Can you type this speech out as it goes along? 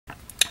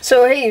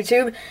So hey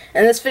YouTube,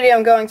 in this video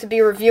I'm going to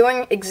be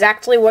reviewing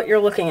exactly what you're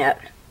looking at.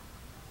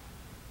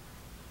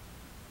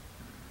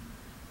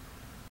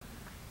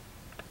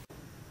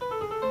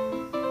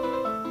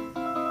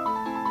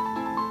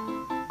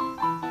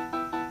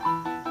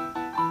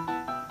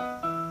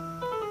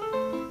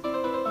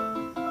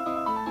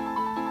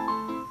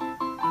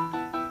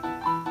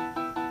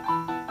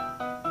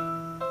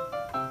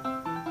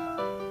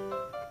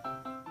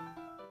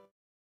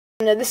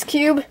 Now this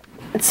cube,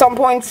 at some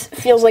points,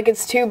 feels like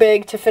it's too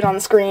big to fit on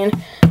the screen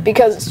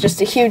because it's just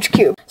a huge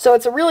cube. So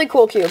it's a really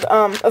cool cube.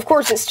 Of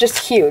course, it's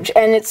just huge,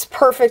 and it's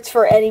perfect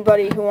for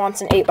anybody who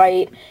wants an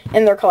 8x8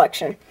 in their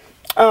collection.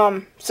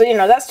 So, you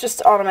know, that's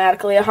just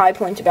automatically a high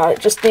point about it,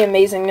 just the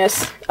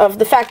amazingness of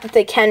the fact that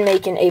they can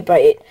make an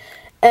 8x8.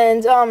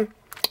 And,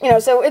 you know,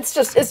 so it's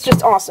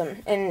just awesome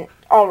in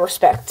all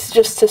respects,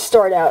 just to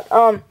start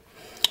out.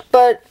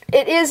 But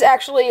it is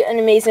actually an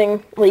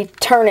amazingly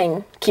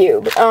turning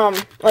cube.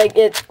 Like,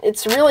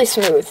 it's really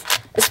smooth,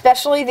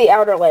 especially the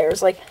outer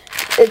layers. Like,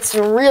 it's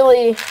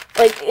really,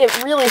 like,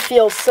 it really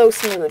feels so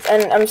smooth.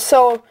 And I'm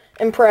so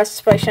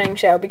impressed by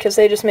Shengshou because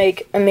they just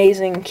make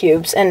amazing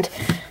cubes, and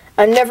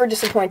I'm never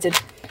disappointed.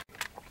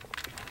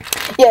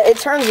 Yeah, it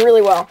turns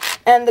really well.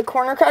 And the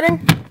corner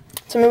cutting,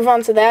 to move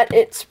on to that,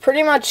 it's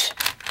pretty much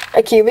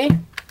a cubie,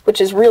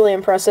 which is really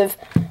impressive.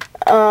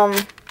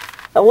 A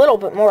little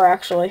bit more,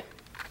 actually.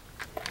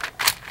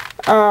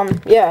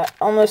 Yeah,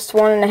 almost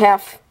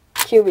 1.5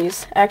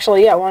 cubies.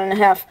 Actually, yeah,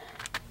 1.5.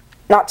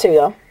 Not 2,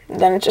 though.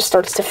 Then it just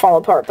starts to fall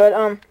apart.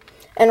 But,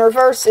 and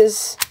reverse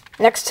is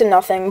next to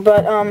nothing,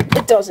 but,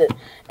 it does it.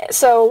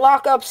 So,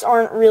 lockups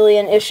aren't really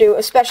an issue,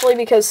 especially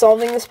because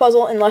solving this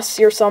puzzle, unless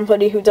you're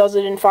somebody who does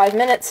it in 5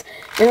 minutes,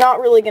 you're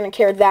not really going to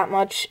care that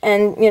much,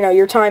 and, you know,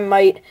 your time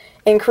might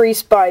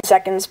increase by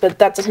seconds, but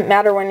that doesn't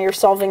matter when you're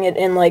solving it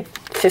in, like,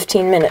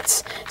 15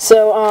 minutes.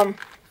 So,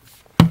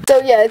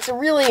 yeah, it's a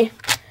really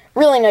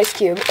nice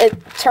cube. It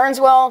turns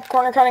well,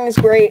 corner cutting is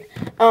great.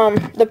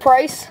 The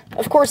price,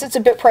 of course it's a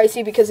bit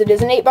pricey because it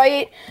is an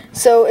 8x8,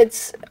 so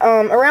it's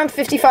around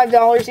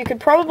 $55. You could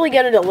probably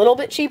get it a little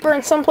bit cheaper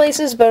in some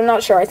places, but I'm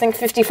not sure. I think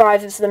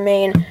 $55 is the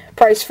main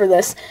price for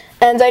this.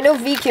 And I know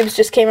DGCubes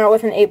just came out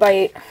with an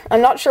 8x8.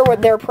 I'm not sure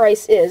what their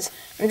price is.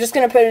 I'm just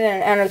going to put it in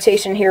an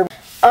annotation here.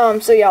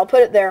 So yeah, I'll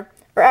put it there.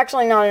 Or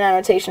actually not an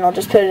annotation, I'll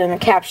just put it in a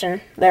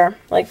caption there,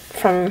 like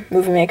from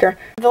Movie Maker.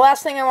 The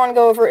last thing I want to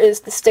go over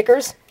is the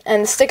stickers,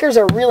 and the stickers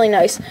are really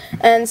nice.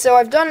 And so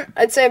I've done,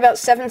 I'd say, about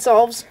 7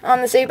 solves on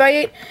this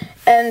 8x8,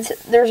 and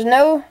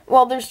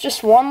there's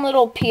just one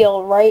little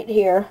peel right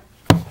here.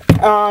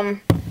 The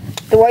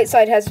white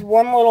side has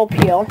one little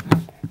peel.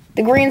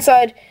 The green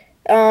side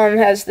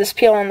has this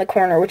peel on the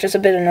corner, which is a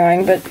bit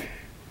annoying, but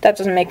that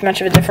doesn't make much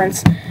of a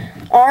difference.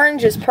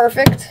 Orange is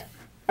perfect.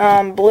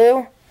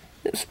 Blue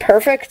is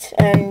perfect,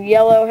 and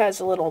yellow has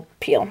a little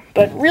peel,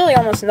 but really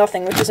almost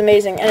nothing, which is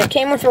amazing. And it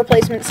came with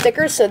replacement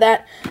stickers, so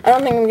that I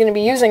don't think I'm going to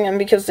be using them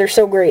because they're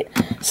so great.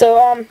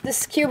 So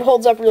this cube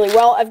holds up really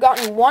well. I've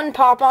gotten 1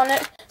 pop on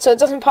it, so it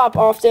doesn't pop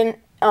often.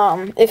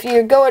 If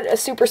you go at a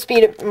super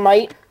speed, it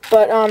might,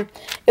 but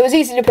it was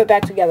easy to put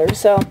back together.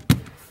 So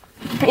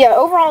yeah,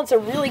 overall it's a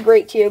really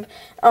great cube.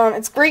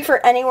 It's great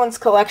for anyone's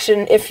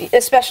collection,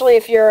 especially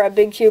if you're a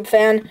big cube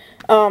fan.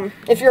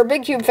 If you're a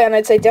big cube fan,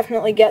 I'd say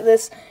definitely get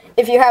this.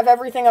 If you have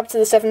everything up to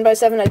the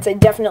 7x7, I'd say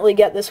definitely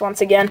get this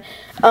once again.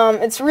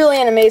 It's really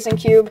an amazing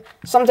cube.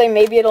 Someday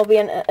maybe it'll be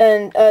a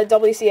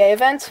WCA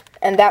event,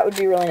 and that would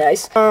be really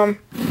nice.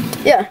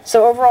 Yeah,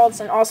 so overall it's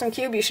an awesome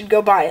cube. You should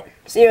go buy it.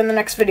 See you in the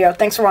next video.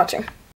 Thanks for watching.